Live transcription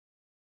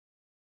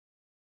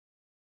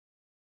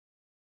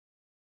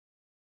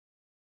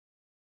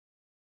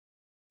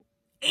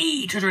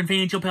Hey, Treasure and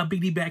fans, your pal Big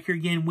D back here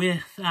again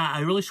with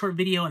a really short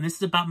video, and this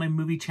is about my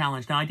movie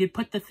challenge. Now, I did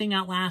put the thing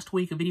out last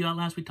week, a video out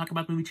last week, talking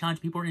about the movie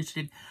challenge. People were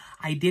interested.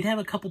 I did have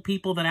a couple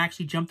people that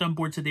actually jumped on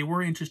board, said they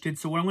were interested.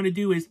 So what I'm going to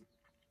do is,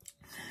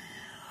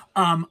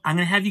 I'm going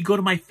to have you go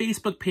to my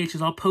Facebook page,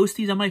 because I'll post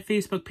these on my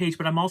Facebook page,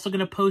 but I'm also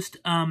going to post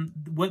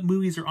what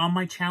movies are on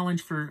my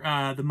challenge for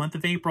the month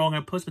of April. I'm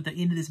going to post them at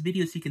the end of this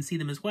video so you can see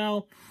them as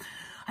well.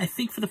 I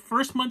think for the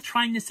first month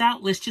trying this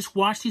out, let's just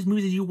watch these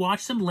movies. As you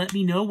watch them, let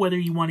me know whether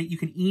you want it. You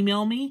can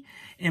email me,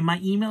 and my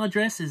email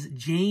address is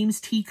James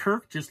T.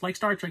 Kirk, just like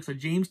Star Trek. So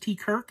James T.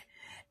 Kirk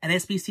at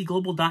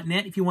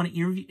sbcglobal.net. If you want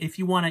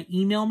to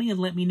email me and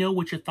let me know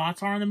what your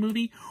thoughts are on the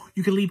movie,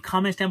 you can leave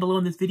comments down below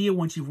in this video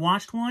once you've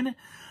watched one.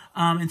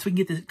 And so we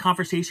can get the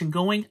conversation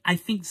going. I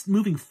think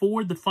moving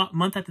forward, the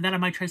month after that, I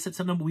might try to set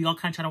something up where we all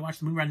kind of try to watch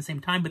the movie around the same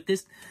time. But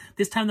this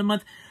time of the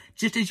month,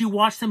 just as you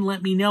watch them,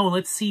 let me know.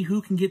 Let's see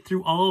who can get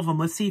through all of them.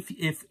 Let's see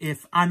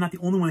if I'm not the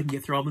only one that can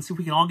get through all of them. Let's see if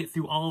we can all get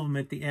through all of them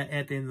at the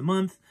end of the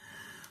month.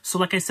 So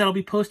like I said, I'll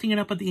be posting it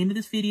up at the end of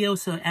this video.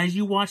 So as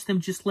you watch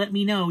them, just let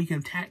me know. You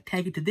can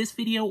tag it to this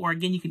video, or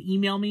again, you can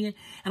email me.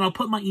 And I'll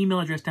put my email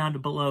address down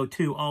below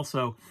too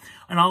also.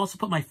 And I'll also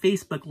put my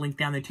Facebook link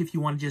down there too if you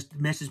want to just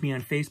message me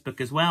on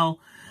Facebook as well.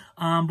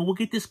 But we'll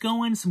get this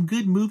going. Some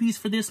good movies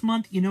for this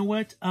month. You know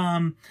what?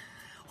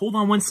 Hold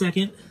on one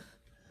second.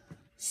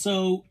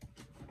 So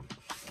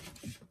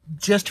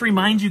just to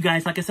remind you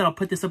guys, like I said, I'll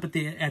put this up at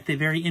the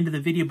very end of the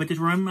video, but to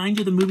remind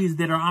you of the movies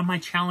that are on my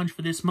challenge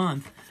for this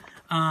month.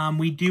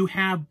 We do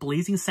have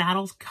Blazing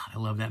Saddles. God, I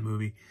love that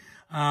movie.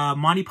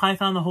 Monty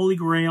Python and the Holy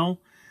Grail.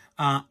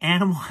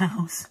 Animal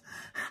House.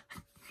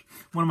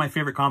 One of my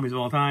favorite comedies of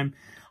all time.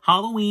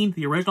 Halloween,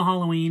 the original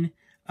Halloween.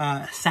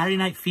 Saturday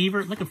Night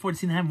Fever. Looking forward to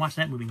seeing that. I haven't watched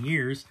that movie in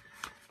years.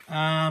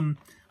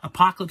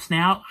 Apocalypse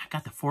Now. I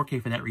got the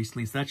 4K for that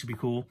recently, so that should be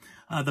cool.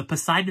 The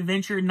Poseidon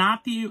Adventure.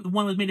 Not the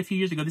one that was made a few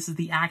years ago. This is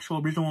the actual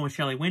original one with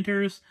Shelley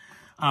Winters.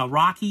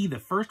 Rocky, the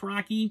first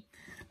Rocky.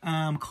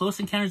 Close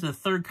Encounters of the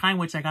Third Kind,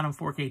 which I got on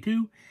 4K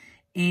too.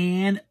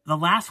 And the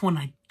last one,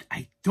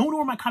 I don't know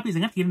where my copy is. I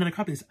have to get another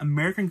copy of this,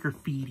 American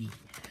Graffiti.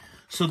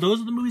 So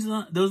those are the movies.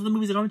 Those are the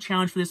movies that are on the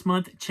challenge for this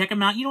month. Check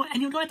them out. You know, and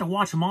you don't have to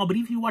watch them all, but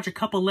even if you watch a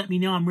couple, let me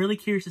know. I'm really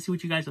curious to see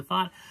what you guys have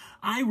thought.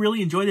 I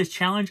really enjoy this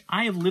challenge.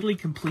 I have literally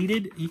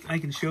completed. I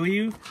can show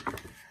you.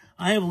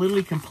 I have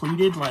literally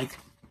completed like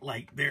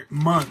there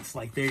months.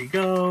 Like there you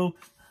go.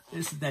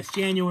 That's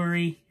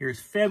January.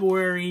 Here's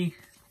February.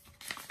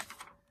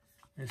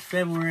 It's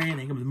February, and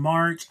then comes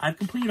March. I've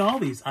completed all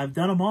these. I've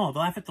done them all.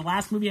 The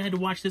last movie I had to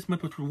watch this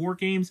month, which was War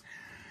Games,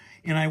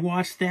 and I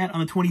watched that on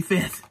the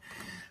 25th.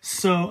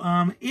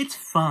 So, it's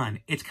fun.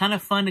 It's kind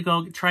of fun to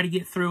go try to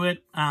get through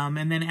it.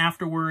 And then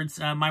afterwards,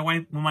 when my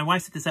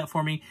wife set this up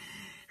for me,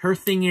 her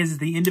thing is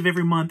the end of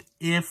every month,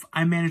 if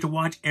I manage to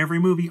watch every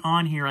movie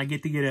on here, I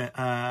get to get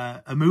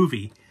a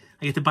movie.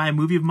 I get to buy a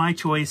movie of my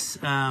choice.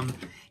 And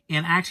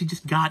I actually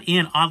just got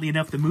in, oddly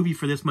enough, the movie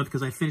for this month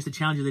because I finished the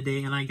challenge of the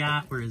day, and I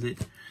got, where is it?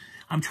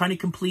 I'm trying to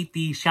complete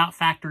the Shout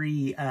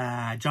Factory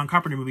John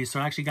Carpenter movie, so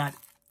I actually got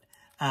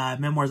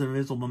Memoirs of an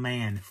Invisible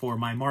Man for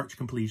my March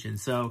completion.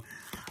 So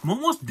I'm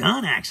almost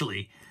done,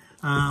 actually.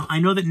 I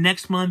know that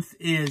next month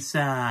is,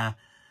 I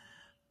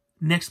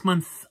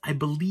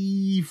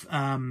believe,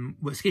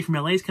 Escape from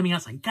LA is coming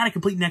out, so I got to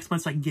complete next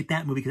month so I can get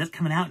that movie, because that's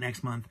coming out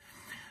next month.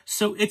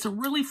 So it's a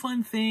really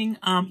fun thing.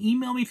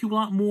 Email me if you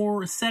want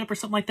more setup or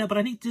something like that. But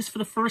I think just for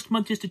the first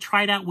month, just to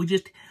try it out,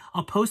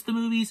 I'll post the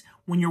movies.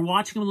 When you're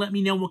watching them, let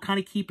me know. We'll kind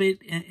of keep it,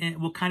 and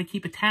we'll kind of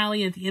keep a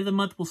tally. At the end of the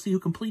month, we'll see who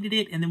completed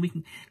it, and then we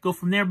can go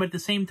from there. But at the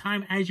same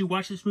time, as you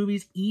watch these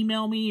movies,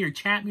 email me or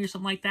chat me or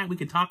something like that. We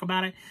can talk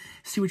about it,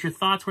 see what your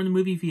thoughts were in the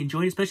movie, if you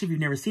enjoyed it, especially if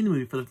you've never seen the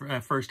movie for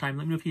the first time.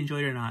 Let me know if you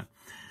enjoyed it or not.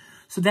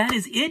 So that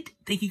is it.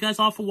 Thank you guys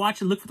all for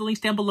watching. Look for the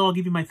links down below. I'll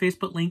give you my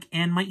Facebook link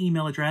and my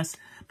email address.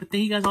 But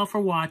thank you guys all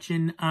for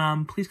watching.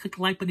 Please click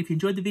the like button if you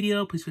enjoyed the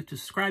video. Please click to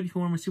subscribe if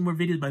you want to see more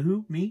videos by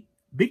who? Me?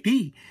 Big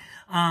D.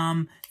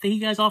 Thank you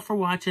guys all for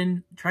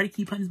watching. Try to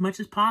keep hunting as much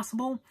as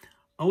possible.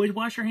 Always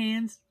wash your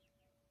hands.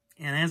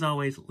 And as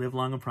always, live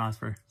long and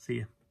prosper. See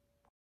ya.